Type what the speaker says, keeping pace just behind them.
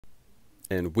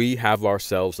And we have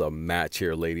ourselves a match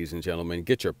here, ladies and gentlemen.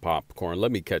 Get your popcorn.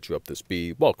 Let me catch you up to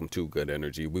speed. Welcome to Good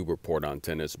Energy. We report on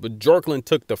tennis. But Bjorklund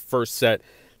took the first set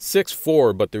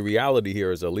 6-4, but the reality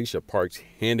here is Alycia Parks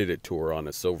handed it to her on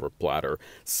a silver platter.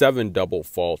 7 double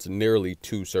faults, nearly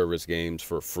 2 service games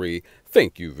for free.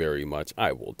 Thank you very much.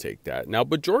 I will take that. Now,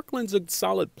 but Bjorklund's a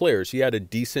solid player. She had a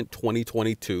decent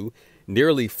 2022,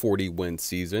 nearly 40-win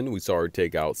season. We saw her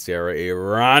take out Sarah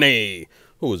Irani,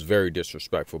 who was very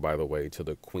disrespectful, by the way, to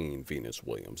the Queen, Venus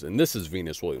Williams. And this is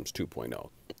Venus Williams 2.0.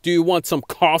 Do you want some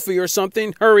coffee or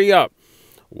something? Hurry up.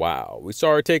 Wow. We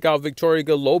saw her take out Victoria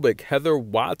Golubic, Heather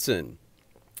Watson,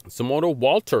 Simona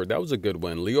Walter. That was a good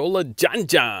win. Leola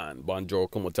Janjan, Bonjour,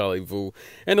 comment allez-vous?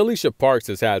 And Alycia Parks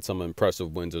has had some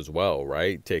impressive wins as well,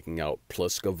 right? Taking out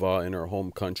Pliskova in her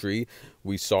home country.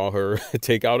 We saw her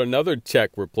take out another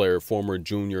Czech player, former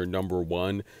junior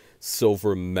 #1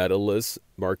 silver medalist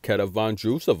Marketa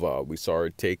Vondrousova. We saw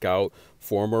her take out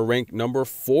former ranked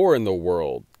 #4 in the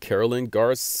world, Caroline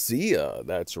Garcia.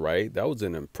 That's right. That was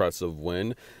an impressive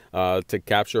win to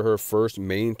capture her first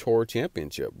main tour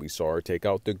championship. We saw her take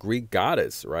out the Greek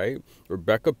goddess, right?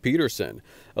 Rebecca Peterson.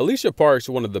 Alycia Parks,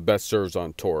 one of the best serves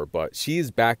on tour, but she's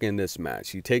back in this match.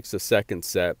 She takes the second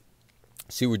set.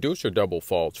 She reduced her double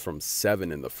faults from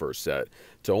 7 in the first set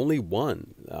to only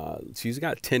 1. She's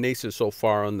got 10 aces so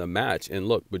far on the match. And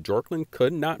look, but Bjorklund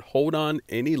could not hold on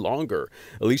any longer.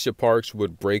 Alycia Parks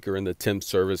would break her in the 10th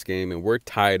service game, and we're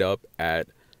tied up at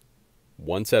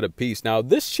 1 set apiece. Now,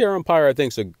 this chair umpire, I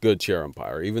think, is a good chair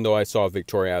umpire, even though I saw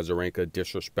Victoria Azarenka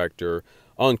disrespect her,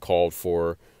 uncalled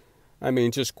for. I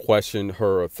mean, just question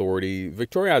her authority.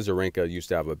 Victoria Azarenka used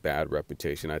to have a bad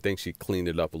reputation. I think she cleaned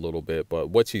it up a little bit,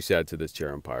 but what she said to this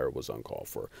chair umpire was uncalled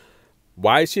for.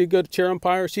 Why is she a good chair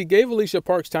umpire? She gave Alycia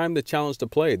Parks time to challenge to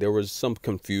play. There was some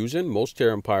confusion. Most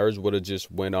chair umpires would have just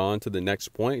went on to the next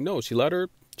point. No, she let her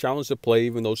challenge to play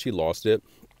even though she lost it.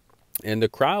 And the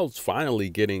crowd's finally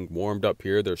getting warmed up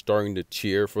here. They're starting to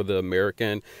cheer for the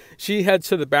American. She heads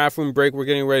to the bathroom break. We're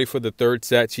getting ready for the third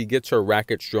set. She gets her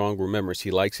racket strong. Remember,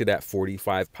 she likes it at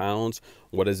 45 pounds.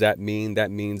 What does that mean?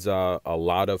 That means a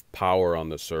lot of power on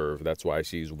the serve. That's why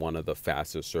she's one of the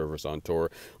fastest servers on tour.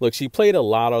 Look, she played a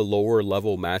lot of lower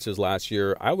level matches last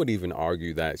year. I would even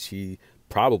argue that she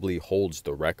probably holds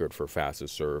the record for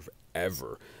fastest serve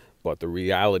ever. But the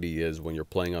reality is when you're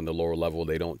playing on the lower level,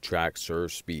 they don't track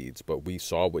serve speeds. But we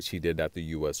saw what she did at the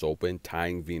U.S. Open,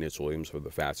 tying Venus Williams for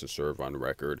the fastest serve on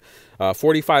record.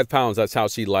 45 pounds, that's how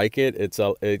she like it.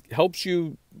 It helps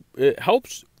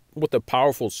with the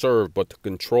powerful serve, but the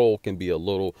control can be a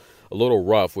little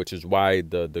rough, which is why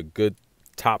the good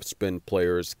top spin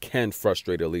players can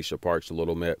frustrate Alycia Parks a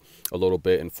little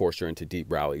bit and force her into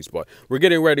deep rallies. But we're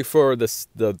getting ready for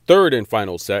the third and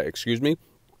final set, excuse me.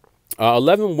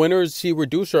 11 winners. She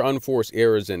reduced her unforced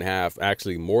errors in half,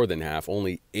 actually more than half,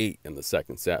 only 8 in the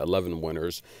second set, 11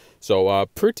 winners. So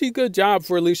pretty good job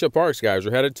for Alycia Parks, guys.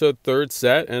 We're headed to the third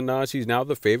set, and she's now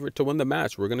the favorite to win the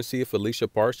match. We're going to see if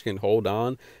Alycia Parks can hold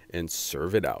on and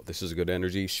serve it out. This is Good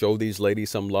Energy. Show these ladies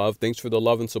some love. Thanks for the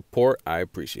love and support. I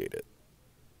appreciate it.